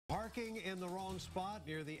Parking in the wrong spot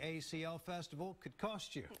near the ACL festival could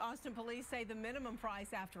cost you. Austin police say the minimum price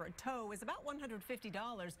after a tow is about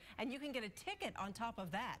 $150, and you can get a ticket on top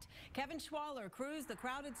of that. Kevin Schwaller cruised the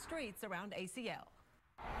crowded streets around ACL.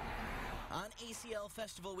 On ACL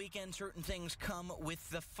Festival weekend, certain things come with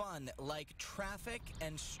the fun, like traffic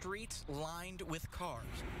and streets lined with cars.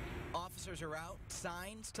 Officers are out,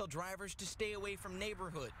 signs tell drivers to stay away from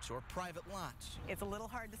neighborhoods or private lots. It's a little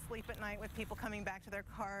hard to sleep at night with people coming back to their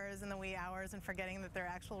cars in the wee hours and forgetting that they're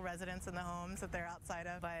actual residents in the homes that they're outside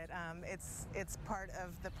of. But it's part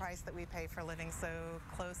of the price that we pay for living so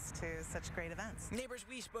close to such great events. Neighbors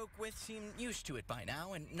we spoke with seem used to it by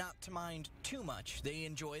now and not to mind too much. They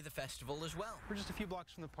enjoy the festival as well. We're just a few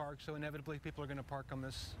blocks from the park, so inevitably people are going to park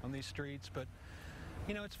on these streets, but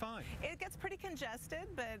you know, it's fine. It gets pretty congested,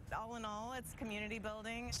 but all in all, it's community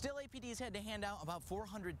building. Still, APD's had to hand out about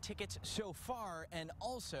 400 tickets so far and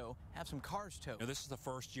also have some cars towed. This is the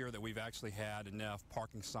first year that we've actually had enough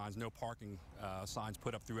parking signs, no parking signs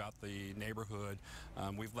put up throughout the neighborhood.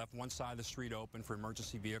 We've left one side of the street open for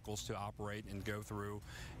emergency vehicles to operate and go through,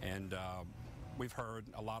 and we've heard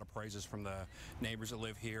a lot of praises from the neighbors that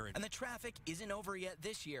live here. And the traffic isn't over yet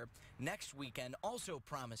this year. Next weekend also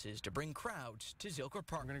promises to bring crowds to Zilker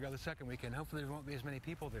Park. We're going to go the second weekend. Hopefully there won't be as many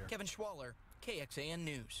people there. Kevin Schwaller, KXAN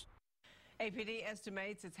News. APD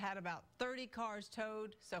estimates it's had about 30 cars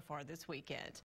towed so far this weekend.